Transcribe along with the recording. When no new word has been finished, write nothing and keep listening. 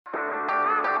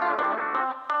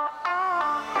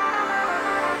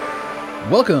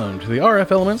Welcome to the RF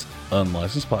Elements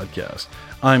Unlicensed Podcast.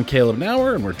 I'm Caleb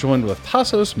Nauer, and we're joined with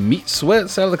Tassos Meat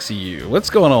Sweats Alexiou. What's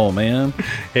going on, man?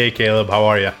 Hey, Caleb. How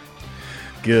are you?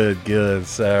 Good.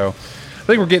 So, I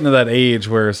think we're getting to that age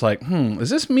where it's like, is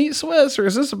this meat sweats or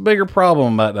is this a bigger problem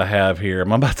I'm about to have here?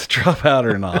 Am I about to drop out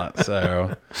or not?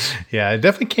 So, yeah, I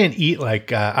definitely can't eat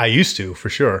like I used to, for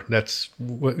sure. That's,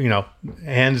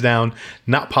 hands down,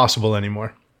 not possible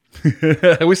anymore.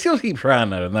 we still keep trying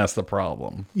though, and that's the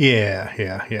problem. Yeah.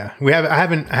 I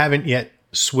haven't yet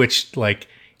switched like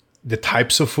the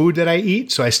types of food that I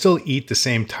eat. So I still eat the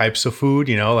same types of food,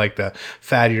 like the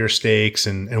fattier steaks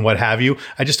and what have you.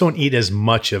 I just don't eat as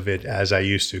much of it as I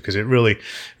used to because it really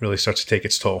starts to take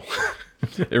its toll.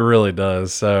 It really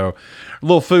does. So a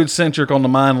little food centric on the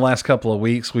mind the last couple of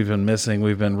weeks. We've been missing.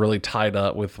 We've been really tied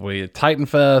up with Titan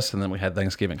Fest, and then we had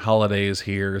Thanksgiving holidays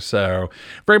here. So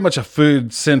very much a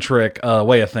food centric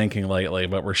way of thinking lately,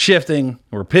 but we're shifting,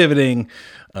 we're pivoting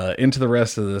into the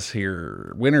rest of this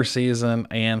here winter season,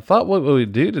 and thought what we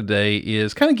would do today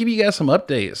is kind of give you guys some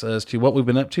updates as to what we've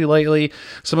been up to lately,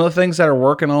 some of the things that are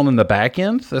working on in the back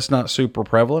end that's not super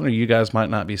prevalent or you guys might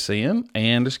not be seeing,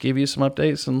 and just give you some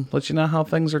updates and let you know how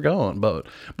things are going. But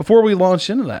before we launch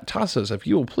into that, Tassos, if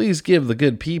you will please give the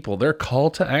good people their call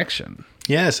to action.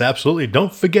 Yes, absolutely.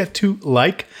 Don't forget to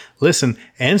like, listen,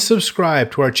 and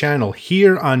subscribe to our channel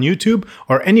here on YouTube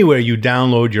or anywhere you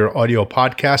download your audio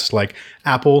podcasts like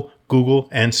Apple, Google,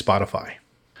 and Spotify.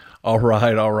 All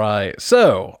right.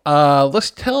 So let's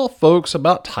tell folks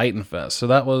about Titan Fest. So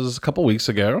that was a couple weeks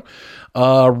ago.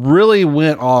 Really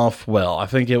went off well. I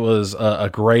think it was a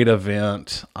great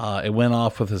event. It went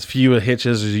off with as few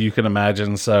hitches as you can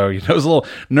imagine. So, it was a little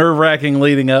nerve-wracking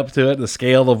leading up to it, the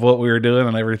scale of what we were doing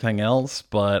and everything else.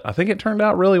 But I think it turned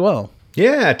out really well.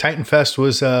 Yeah, Titan Fest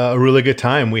was a really good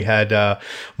time. We had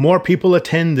more people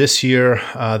attend this year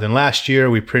than last year.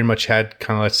 We pretty much had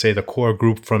kind of, let's say, the core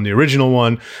group from the original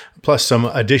one, plus some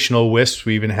additional WISPs.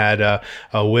 We even had a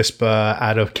WISP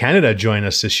out of Canada join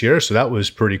us this year, so that was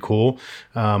pretty cool.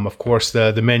 Of course,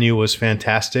 the menu was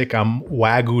fantastic. I'm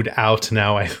Wagyu'd out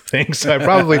now, I think, so I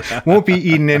probably won't be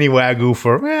eating any Wagyu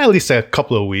for at least a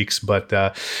couple of weeks. But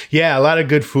yeah, a lot of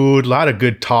good food, a lot of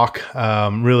good talk.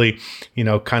 Really,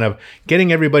 kind of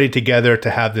getting everybody together to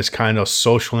have this kind of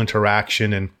social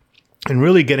interaction and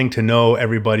really getting to know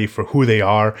everybody for who they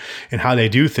are and how they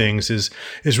do things is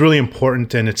really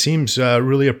important, and it seems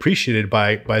really appreciated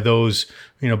by those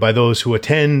who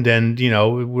attend. And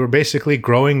we're basically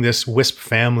growing this WISP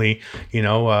family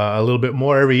a little bit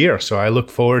more every year. So I look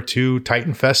forward to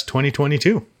Titan Fest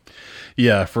 2022.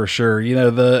 Yeah, for sure.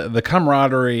 The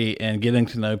camaraderie and getting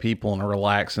to know people in a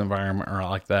relaxed environment or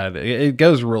like that, it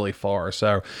goes really far.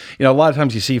 So, a lot of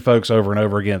times you see folks over and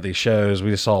over again at these shows.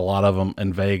 We just saw a lot of them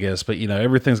in Vegas, but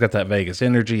everything's got that Vegas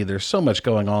energy. There's so much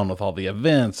going on with all the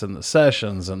events and the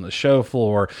sessions and the show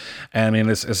floor. I mean,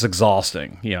 it's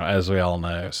exhausting, as we all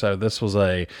know. So this was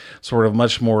a sort of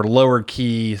much more lower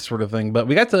key sort of thing, but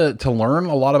we got to learn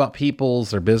a lot about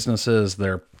their businesses,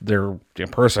 their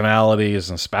personalities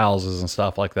and spouses and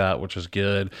stuff like that, which is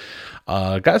good.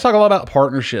 Got to talk a lot about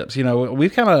partnerships.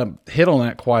 We've kind of hit on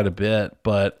that quite a bit,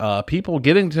 but people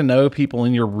getting to know people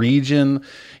in your region,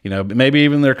 maybe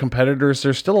even their competitors.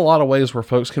 There's still a lot of ways where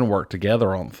folks can work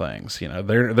together on things.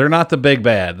 They're not the big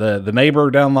bad. The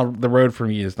neighbor down the road from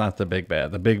you is not the big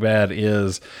bad. The big bad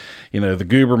is, the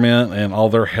government and all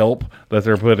their help that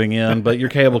they're putting in, but your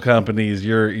cable companies,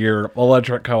 your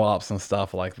electric co-ops and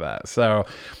stuff like that. So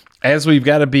as we've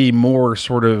got to be more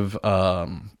sort of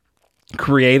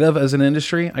creative as an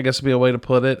industry, I guess would be a way to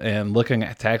put it, and looking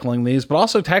at tackling these, but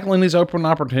also tackling these open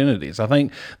opportunities. I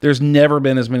think there's never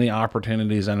been as many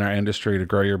opportunities in our industry to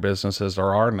grow your business as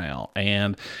there are now.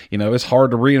 And, it's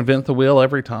hard to reinvent the wheel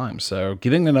every time. So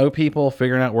getting to know people,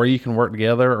 figuring out where you can work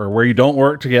together or where you don't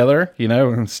work together,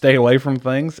 and stay away from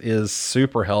things is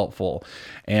super helpful,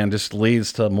 and just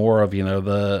leads to more of,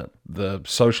 the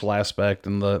social aspect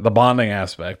and the bonding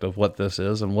aspect of what this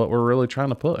is and what we're really trying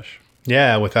to push.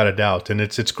 Yeah, without a doubt. And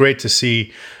it's great to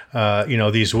see,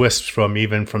 these WISPs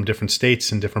from different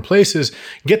states and different places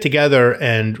get together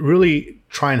and really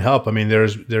try and help. I mean,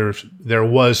 there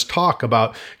was talk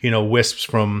about, WISPs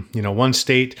from, one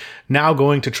state now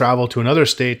going to travel to another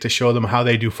state to show them how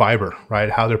they do fiber, right?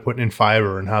 How they're putting in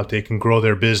fiber and how they can grow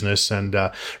their business and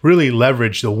really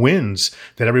leverage the wins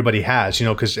that everybody has,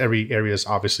 because every area is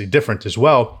obviously different as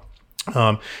well.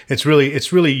 It's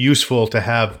really useful to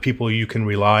have people you can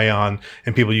rely on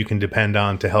and people you can depend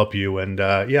on to help you. And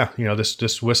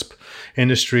this WISP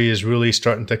industry is really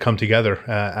starting to come together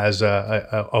as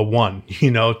a one,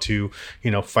 to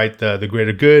fight the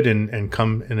greater good and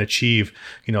come and achieve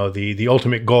the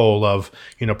ultimate goal of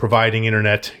providing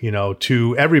internet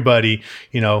to everybody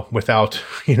without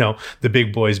the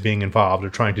big boys being involved, or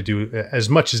trying to do as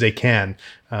much as they can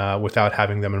without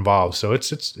having them involved. So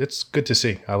it's good to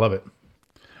see. I love it.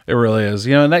 It really is,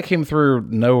 and that came through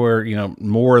nowhere,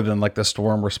 more than like the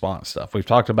storm response stuff. We've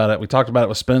talked about it. We talked about it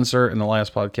with Spencer in the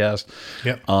last podcast,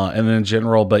 and then in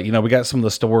general. But we got some of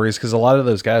the stories, because a lot of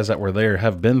those guys that were there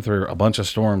have been through a bunch of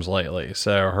storms lately,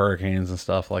 so hurricanes and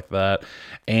stuff like that,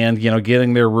 and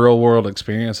getting their real world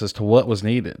experience as to what was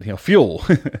needed. Fuel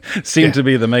seemed to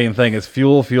be the main thing. It's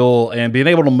fuel, and being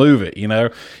able to move it. You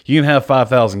can have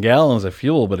 5,000 gallons of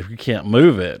fuel, but if you can't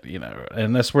move it,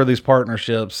 and that's where these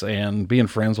partnerships and being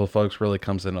friends with folks really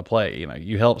comes into play.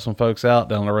 You help some folks out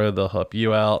down the road, they'll help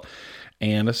you out,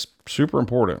 and it's super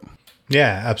important.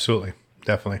 Yeah, absolutely.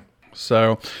 Definitely.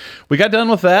 So we got done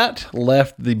with that,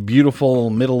 left the beautiful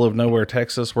middle of nowhere,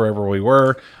 Texas, wherever we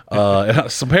were.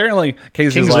 So apparently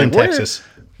Casey's Kingsland, Texas.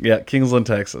 Yeah, Kingsland,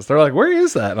 Texas. They're like, where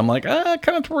is that? And I'm like,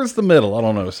 kind of towards the middle. I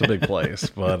don't know. It's a big place.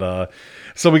 But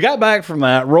so we got back from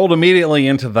that, rolled immediately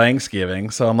into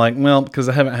Thanksgiving. So I'm like, well, because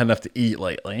I haven't had enough to eat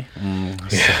lately.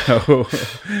 So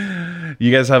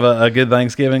you guys have a good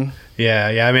Thanksgiving?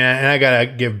 Yeah. I mean, and I gotta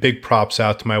give big props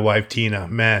out to my wife Tina.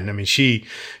 Man, I mean, she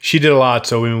did a lot.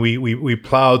 So when we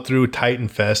plowed through Titan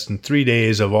Fest in 3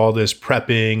 days of all this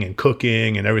prepping and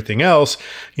cooking and everything else,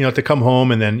 to come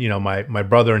home, and then my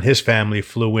brother and his family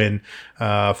flew in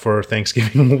for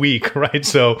Thanksgiving week, right?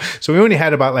 So we only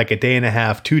had about like a day and a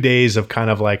half, 2 days of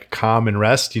kind of like calm and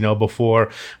rest,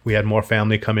 before we had more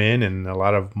family come in and a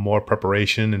lot of more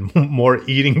preparation and more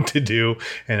eating to do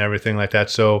and everything like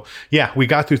that. So yeah, we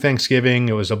got through Thanksgiving.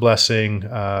 It was a blessing.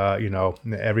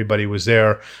 Everybody was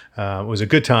there. It was a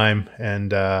good time. And,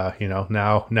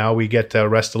 now we get to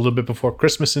rest a little bit before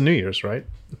Christmas and New Year's, right?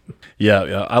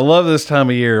 Yeah. I love this time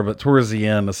of year, but towards the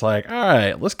end, it's like, all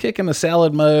right, let's kick into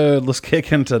salad mode. Let's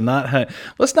kick into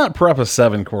let's not prep a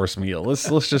 7-course meal.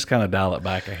 Let's just kind of dial it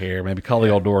back a hair. Maybe call the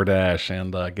old DoorDash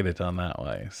and get it done that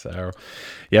way. So,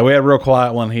 yeah, we had a real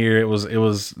quiet one here. It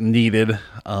was needed,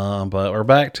 but we're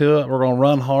back to it. We're going to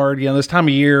run hard. This time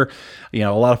of year, a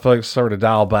lot of folks sort of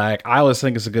dial back. I always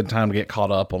think it's a good time to get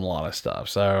caught up on a lot of stuff.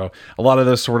 So a lot of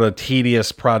those sort of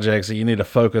tedious projects that you need to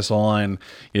focus on,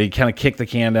 you kind of kick the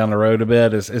can down the road a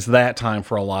bit, is that time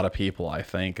for a lot of people, I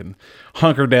think, and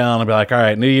hunker down and be like, all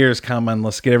right, New Year's coming.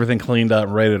 Let's get everything cleaned up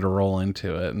and ready to roll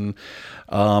into it. And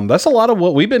that's a lot of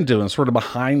what we've been doing sort of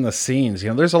behind the scenes.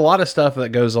 There's a lot of stuff that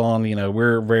goes on.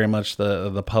 We're very much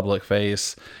the public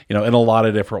face, in a lot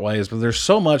of different ways, but there's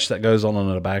so much that goes on in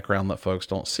the background that folks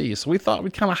don't see. So we thought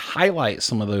we'd kind of highlight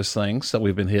some of those things that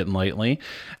we've been hitting lately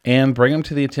and bring them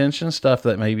to the attention, stuff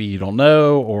that maybe you don't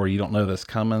know or you don't know that's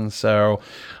coming. So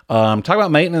talk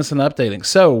about maintenance and updating.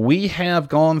 So we have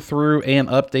gone through and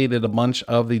updated a bunch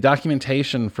of the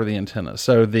documentation for the antennas.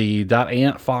 So the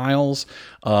 .ant files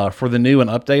for the new and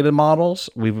updated models,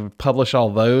 we've published all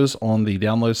those on the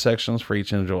download sections for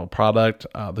each individual product.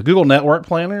 The Google Network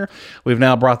Planner, we've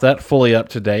now brought that fully up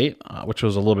to date, which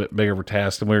was a little bit bigger of a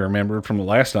task than we remembered from the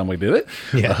last time we did it.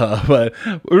 Yeah.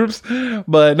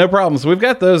 But no problems. We've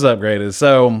got those upgraded.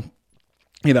 So,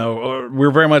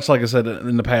 we're very much, like I said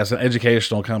in the past, an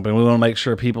educational company. We want to make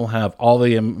sure people have all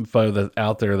the info that's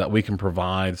out there that we can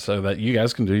provide so that you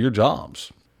guys can do your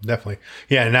jobs. Definitely.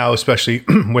 Yeah. Now, especially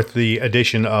with the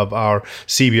addition of our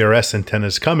CBRS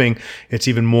antennas coming, it's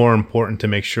even more important to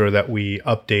make sure that we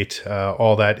update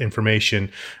all that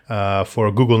information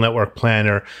for Google Network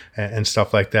Planner and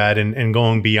stuff like that. And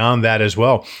going beyond that as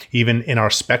well, even in our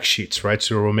spec sheets, right?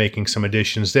 So we're making some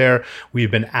additions there.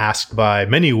 We've been asked by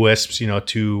many WISPs,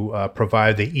 to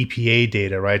provide the EPA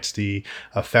data, right? It's the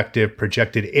effective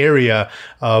projected area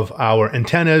of our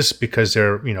antennas, because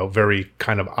they're, very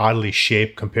kind of oddly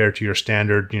shaped compared to your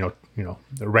standard, the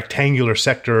rectangular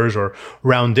sectors or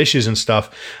round dishes and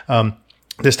stuff.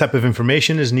 This type of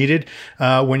information is needed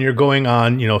when you're going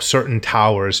on, certain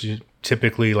towers.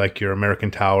 Typically, like your American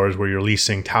towers, where you're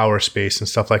leasing tower space and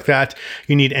stuff like that.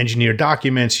 You need engineered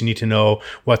documents. You need to know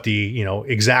what the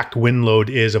exact wind load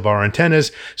is of our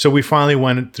antennas. So we finally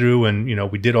went through and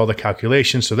we did all the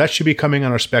calculations. So that should be coming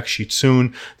on our spec sheet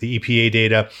soon, the EPA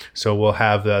data. So we'll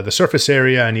have the surface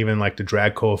area and even like the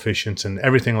drag coefficients and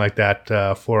everything like that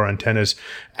for our antennas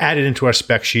added into our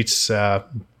spec sheets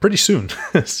pretty soon.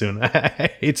 Soon. I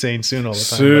hate saying soon all the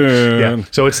time. Soon. Yeah.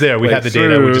 So it's there. We have the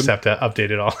data. We just have to update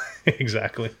it all.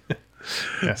 Exactly.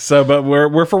 So, but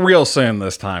we're for real soon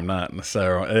this time, not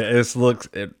so.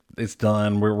 It's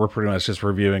done. We're pretty much just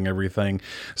reviewing everything.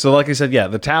 So, like I said, yeah,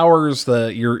 the towers,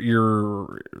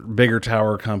 your bigger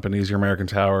tower companies, your American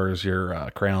Towers, your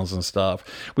Crowns and stuff.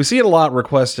 We see it a lot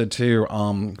requested too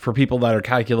for people that are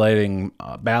calculating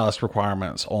ballast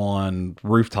requirements on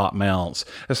rooftop mounts,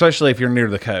 especially if you're near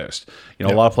the coast. A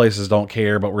lot of places don't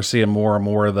care, but we're seeing more and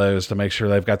more of those to make sure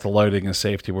they've got the loading and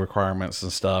safety requirements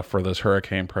and stuff for those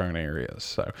hurricane-prone areas.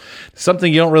 So,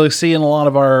 something you don't really see in a lot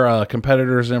of our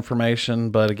competitors'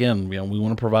 information, but again, we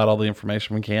want to provide all the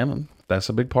information we can, and that's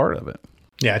a big part of it.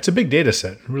 Yeah, it's a big data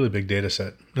set, really big data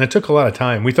set. And it took a lot of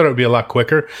time. We thought it would be a lot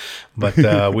quicker, but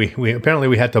we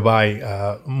apparently had to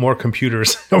buy more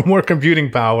computers, more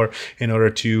computing power in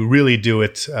order to really do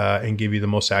it and give you the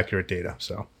most accurate data.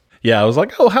 So. Yeah, I was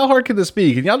like, oh, how hard could this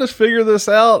be? Can y'all just figure this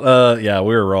out? Yeah,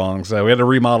 we were wrong. So we had to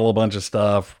remodel a bunch of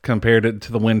stuff, compared it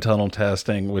to the wind tunnel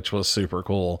testing, which was super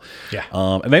cool. Yeah.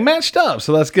 And they matched up,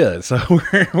 so that's good. So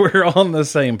we're on the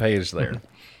same page there.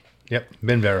 Yep,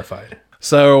 been verified.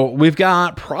 So we've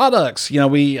got products.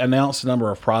 We announced a number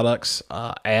of products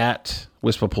at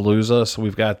Wispapalooza. So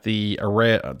we've got the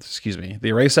Array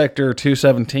Sector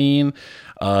 217,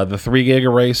 the 3 gig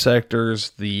array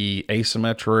sectors, the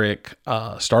asymmetric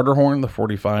starter horn, the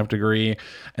 45 degree,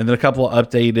 and then a couple of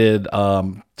updated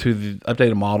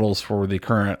models for the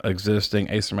current existing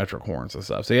asymmetric horns and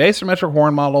stuff. So the asymmetric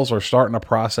horn models are starting to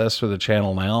process through the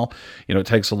channel now. It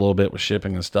takes a little bit with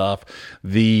shipping and stuff.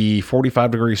 The 45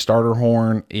 degree starter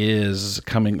horn is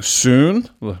coming soon,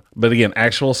 but again,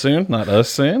 actual soon, not us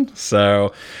soon. So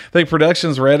I think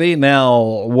production's ready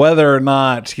now. Whether or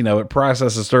not it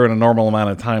processes through in a normal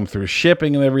amount of time through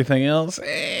shipping and everything else,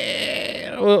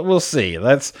 we'll see.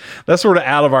 That's sort of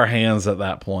out of our hands at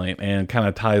that point, and kind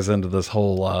of ties into this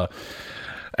whole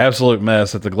absolute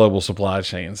mess that the global supply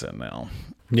chain's in now.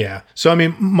 Yeah. So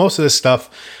most of this stuff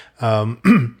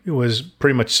it was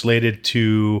pretty much slated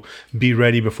to be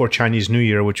ready before Chinese New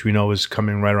Year, which we know is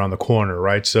coming right around the corner,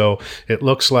 right? So it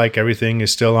looks like everything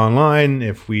is still online.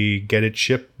 If we get it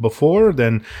shipped before,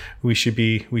 then we should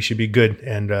be good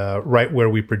and right where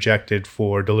we projected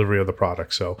for delivery of the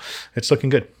product. So it's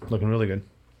looking good, looking really good.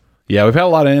 Yeah, we've had a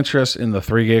lot of interest in the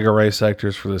 3 gig array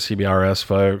sectors for the CBRS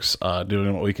folks,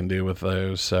 doing what we can do with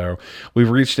those. So we've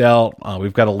reached out.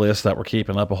 We've got a list that we're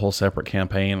keeping up, a whole separate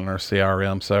campaign in our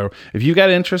CRM. So if you got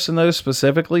interest in those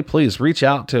specifically, please reach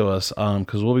out to us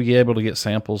because we'll be able to get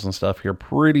samples and stuff here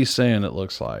pretty soon, it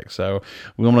looks like. So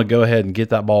we want to go ahead and get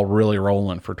that ball really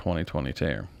rolling for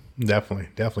 2022.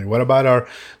 Definitely. What about our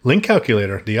link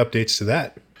calculator, the updates to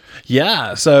that?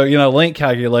 Yeah, so link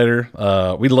calculator,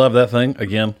 we love that thing.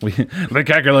 Again, link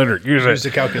calculator, use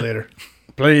the calculator,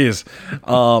 please.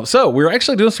 So we're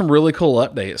actually doing some really cool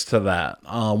updates to that.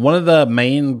 One of the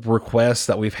main requests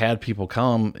that we've had people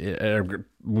from people,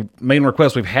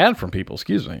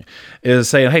 is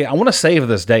saying, hey, I want to save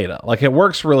this data. Like, it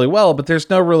works really well, but there's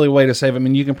no really way to save it.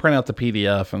 You can print out the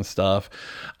PDF and stuff.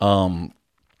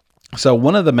 So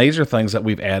one of the major things that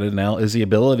we've added now is the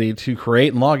ability to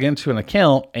create and log into an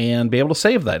account and be able to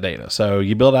save that data. So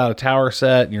you build out a tower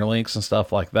set and your links and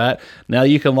stuff like that. Now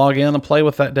you can log in and play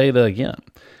with that data again.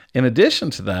 In addition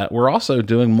to that, we're also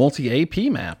doing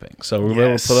multi-AP mapping. So we're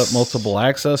able to put up multiple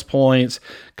access points,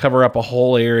 cover up a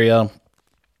whole area.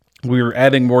 We're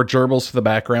adding more gerbils to the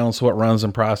background, so it runs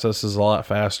and processes a lot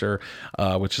faster,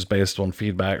 which is based on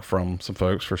feedback from some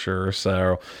folks for sure.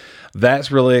 So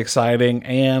that's really exciting,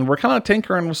 and we're kind of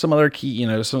tinkering with some other key,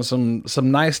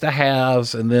 some nice to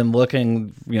haves, and then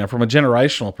looking, from a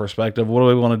generational perspective, what do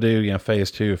we want to do,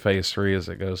 phase 2, phase 3 as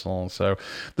it goes along. So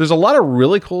there's a lot of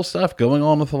really cool stuff going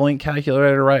on with the link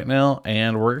calculator right now,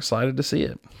 and we're excited to see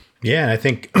it. Yeah, and I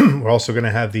think we're also going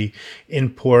to have the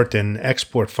import and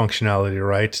export functionality,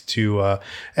 right, to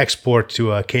export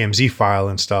to a KMZ file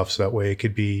and stuff, so that way it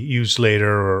could be used later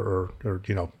or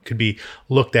could be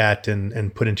looked at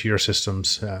and put into your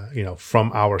systems,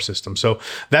 from our system. So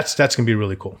that's going to be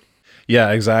really cool.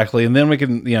 Yeah, exactly. And then we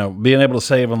can, being able to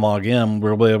save and log in,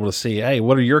 we'll be able to see, hey,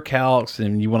 what are your calcs?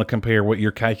 And you want to compare what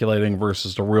you're calculating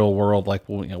versus the real world. Like,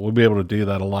 we'll be able to do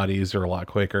that a lot easier, a lot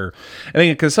quicker.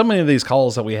 And because so many of these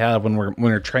calls that we have when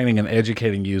we're training and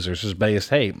educating users is based,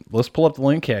 hey, let's pull up the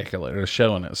link calculator,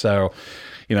 showing it. So,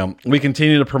 we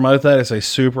continue to promote that. It's a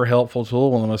super helpful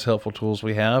tool, one of the most helpful tools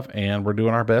we have, and we're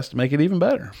doing our best to make it even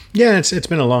better. Yeah, it's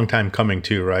been a long time coming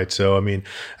too, right? So,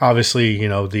 obviously,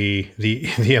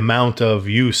 the amount of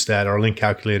use that our link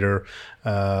calculator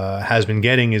has been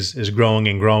getting is growing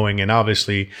and growing. And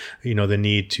obviously, the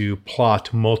need to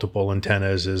plot multiple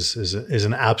antennas is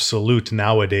an absolute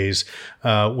nowadays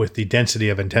with the density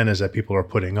of antennas that people are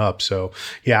putting up. So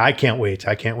yeah, I can't wait.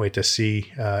 I can't wait to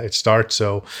see it start.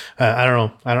 So I don't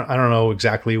know. I don't know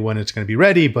exactly when it's going to be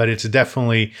ready, but it's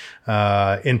definitely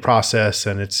in process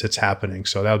and it's happening.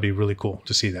 So that would be really cool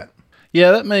to see that.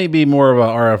 Yeah, that may be more of a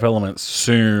RF Elements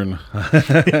soon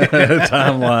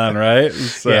timeline, right?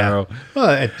 So. Yeah.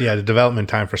 Well, the development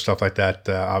time for stuff like that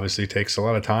obviously takes a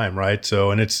lot of time, right? So,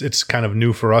 and it's kind of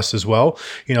new for us as well.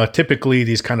 Typically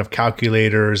these kind of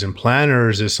calculators and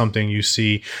planners is something you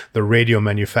see the radio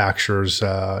manufacturers,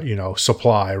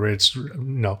 supply. Right?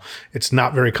 It's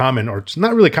not very common, or it's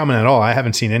not really common at all. I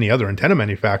haven't seen any other antenna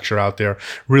manufacturer out there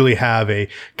really have a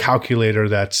calculator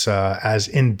that's as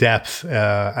in depth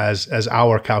as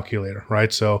our calculator,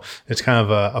 right? So it's kind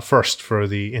of a first for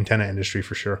the antenna industry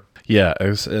for sure. Yeah,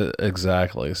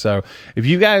 exactly. So if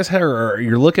you guys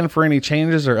you're looking for any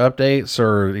changes or updates,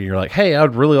 or you're like, hey, I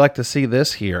would really like to see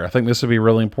this here, I think this would be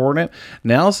really important,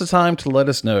 now's the time to let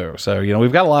us know. So,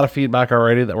 we've got a lot of feedback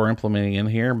already that we're implementing in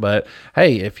here, but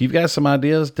hey, if you've got some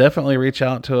ideas, definitely reach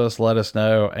out to us, let us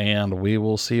know, and we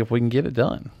will see if we can get it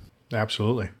done.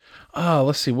 Absolutely.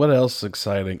 Let's see what else is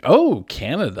exciting. Oh,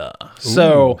 Canada.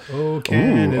 So,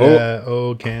 Canada.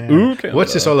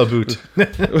 What's this all about?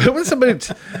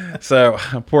 So,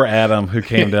 poor Adam, who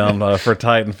came down for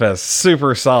Titan Fest,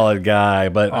 super solid guy,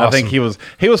 but awesome. I think he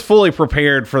was fully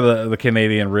prepared for the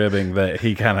Canadian ribbing that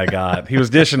he kind of got. He was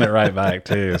dishing it right back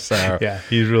too. So yeah,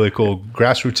 he's really cool.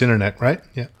 Grassroots internet, right?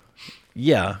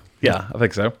 Yeah, I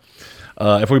think so.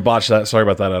 If we botched that, sorry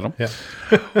about that, Adam. Yeah.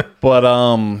 But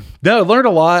no, learned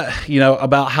a lot,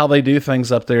 about how they do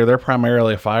things up there. They're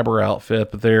primarily a fiber outfit,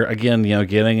 but they're, again,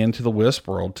 getting into the WISP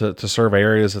world to serve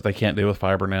areas that they can't do with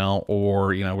fiber now,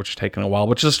 or, which is taking a while,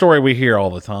 which is a story we hear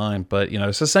all the time. But,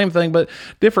 it's the same thing, but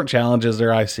different challenges.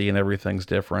 Their IC and everything's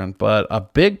different. But a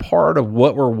big part of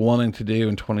what we're wanting to do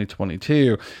in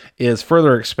 2022 is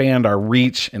further expand our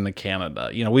reach into Canada.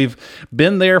 We've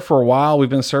been there for a while. We've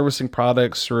been servicing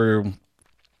products through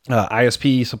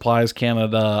ISP Supplies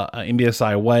Canada,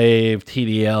 MBSI Wave,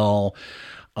 TDL,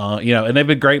 and they've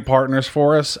been great partners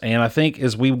for us. And I think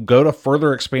as we go to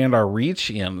further expand our reach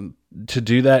in to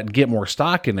do that and get more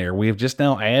stock in there, we've just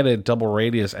now added Double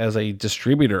Radius as a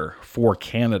distributor for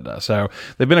Canada. So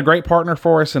they've been a great partner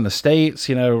for us in the States,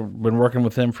 been working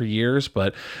with them for years,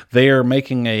 but they are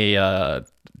making a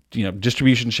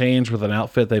distribution change with an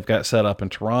outfit they've got set up in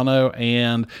Toronto.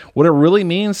 And what it really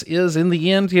means is, in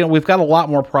the end, we've got a lot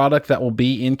more product that will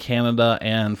be in Canada,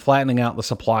 and flattening out the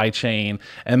supply chain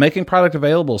and making product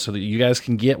available so that you guys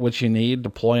can get what you need,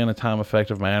 deploy in a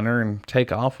time-effective manner, and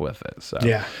take off with it. So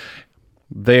yeah.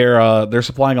 They're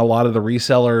supplying a lot of the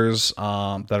resellers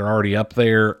that are already up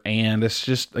there, and it's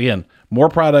just, again, more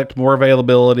product, more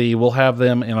availability. We'll have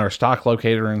them in our stock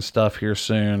locator and stuff here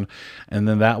soon, and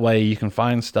then that way you can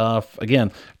find stuff.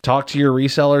 Again, talk to your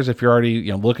resellers if you're already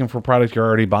looking for product you're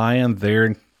already buying. They're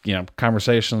in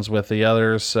conversations with the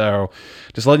others, so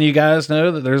just letting you guys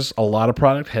know that there's a lot of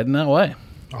product heading that way.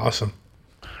 Awesome.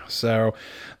 So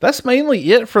that's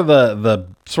mainly it for the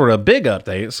sort of big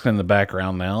updates in the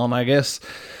background now. And I guess,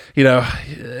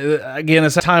 again,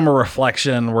 it's a time of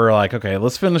reflection. We're like, okay,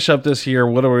 let's finish up this year.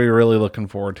 What are we really looking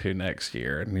forward to next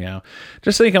year? And,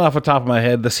 just thinking off the top of my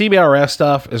head, the CBRS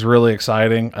stuff is really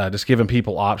exciting. Just giving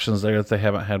people options there that they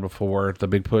haven't had before. The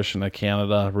big push into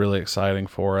Canada, really exciting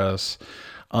for us.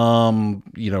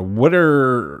 What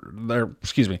are their,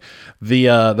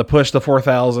 the push, the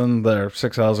 4,000, the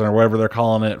 6,000, or whatever they're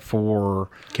calling it for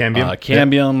Cambium.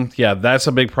 Cambium. Yeah, that's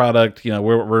a big product.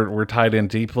 We're tied in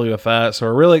deeply with that. So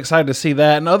we're really excited to see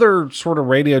that, and other sort of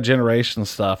radio generation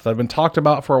stuff that have been talked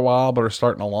about for a while, but are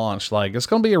starting to launch. Like, it's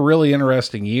going to be a really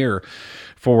interesting year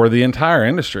for the entire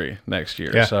industry next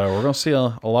year. Yeah. So we're going to see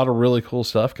a lot of really cool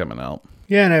stuff coming out.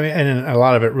 Yeah, and a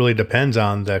lot of it really depends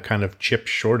on the kind of chip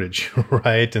shortage,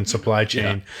 right, and supply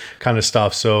chain kind of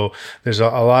stuff. So there's a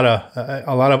lot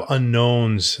of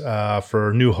unknowns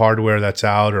for new hardware that's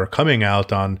out or coming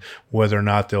out on whether or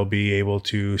not they'll be able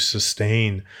to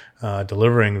sustain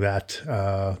delivering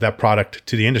that product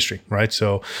to the industry, right?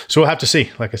 So we'll have to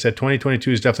see. Like I said, 2022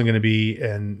 is definitely going to be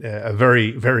a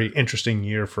very, very interesting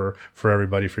year for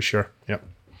everybody for sure. Yep.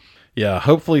 Yeah,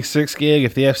 hopefully 6 gig,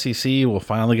 if the FCC will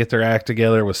finally get their act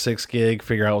together with 6 gig,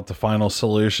 figure out what the final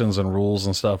solutions and rules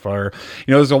and stuff are.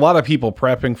 There's a lot of people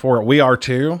prepping for it. We are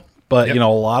too. But, Yep. you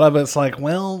know, a lot of it's like,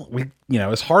 well,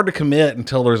 it's hard to commit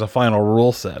until there's a final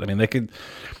rule set. I mean, they could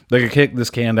kick this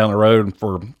can down the road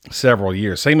for several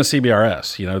years. Same as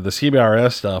CBRS. You know, the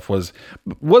CBRS stuff was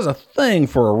a thing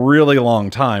for a really long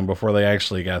time before they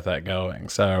actually got that going.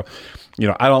 So, you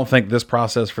know, I don't think this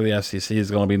process for the FCC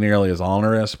is going to be nearly as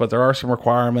onerous, but there are some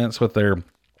requirements with their,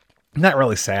 not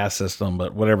really SAS system,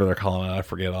 but whatever they're calling it, I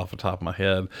forget off the top of my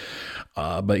head.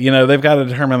 But, you know, they've got to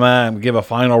determine that and give a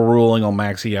final ruling on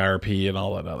max EIRP and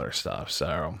all that other stuff.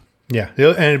 So, Yeah,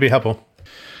 and it'd be helpful.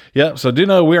 yep. So do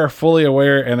know we are fully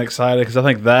aware and excited because I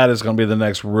think that is going to be the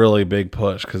next really big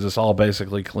push because it's all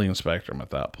basically clean spectrum at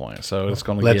that point. So it's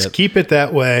going to Let's keep it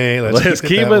that way. Let's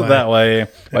keep it that way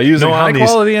by using high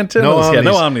quality antennas.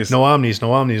 No omnis. No omnis.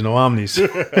 No omnis. No omnis.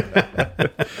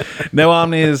 No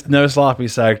omnis, no sloppy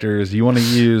sectors. You want to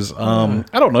use, I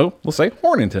don't know, we'll say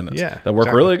horn antennas. Yeah, that work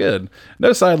exactly. really good.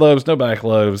 No side lobes, no back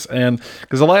lobes. And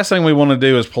because the last thing we want to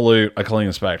do is pollute a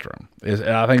clean spectrum.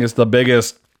 I think it's the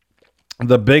biggest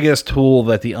tool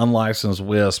that the unlicensed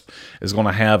WISP is going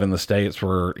to have in the States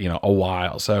for, you know, a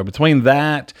while. So between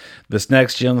that, this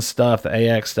next gen stuff, the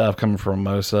AX stuff coming from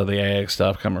MOSA, the AX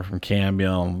stuff coming from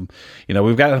Cambium, you know,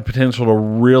 we've got the potential to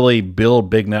really build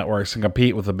big networks and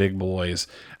compete with the big boys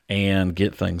and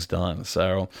get things done.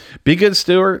 So be good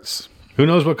stewards. Who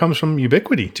knows what comes from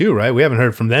Ubiquity too, right? We haven't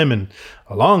heard from them in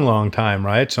a long, long time,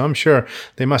 right? So I'm sure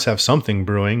they must have something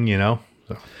brewing, you know.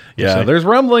 So Yeah, there's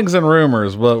rumblings and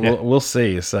rumors, but we'll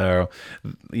see. So,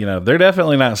 you know, they're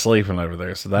definitely not sleeping over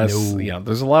there. So that's, you know,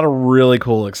 there's a lot of really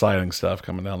cool, exciting stuff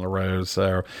coming down the road.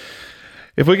 So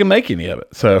if we can make any of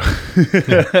it. So,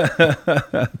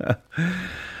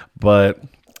 but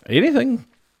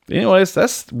anyways,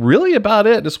 that's really about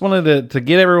it. Just wanted to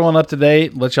get everyone up to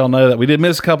date, let y'all know that we did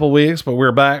miss a couple weeks, but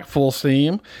we're back full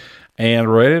steam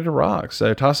and ready to rock.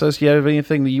 So Tassos, you have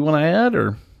anything that you want to add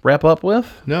or wrap up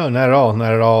with? No, not at all.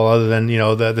 Not at all. Other than, you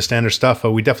know, the standard stuff.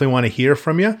 We definitely want to hear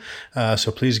from you.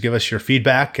 So please give us your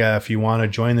feedback. If you want to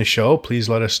join the show, please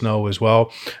let us know as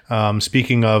well.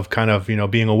 Speaking of kind of, you know,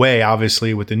 being away,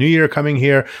 obviously with the new year coming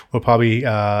here, we'll probably,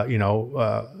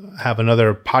 have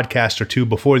another podcast or two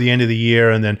before the end of the year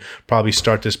and then probably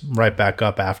start this right back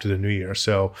up after the new year.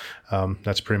 So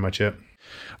that's pretty much it.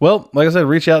 Well, like I said,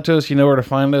 reach out to us. You know where to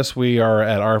find us. We are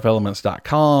at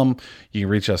rfelements.com. You can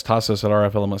reach us, Tassos at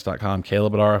rfelements.com,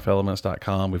 Caleb at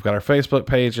rfelements.com. We've got our Facebook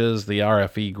pages, the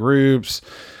RFE groups,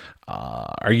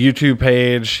 our YouTube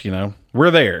page. You know, we're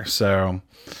there. So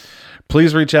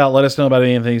please reach out. Let us know about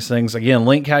any of these things. Again,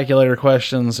 link calculator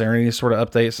questions or any sort of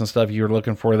updates and stuff you're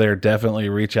looking for there. Definitely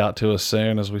reach out to us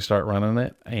soon as we start running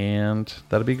it. And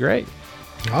that'll be great.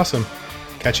 Awesome.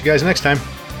 Catch you guys next time.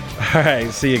 All right.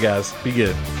 See you guys. Be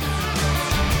good.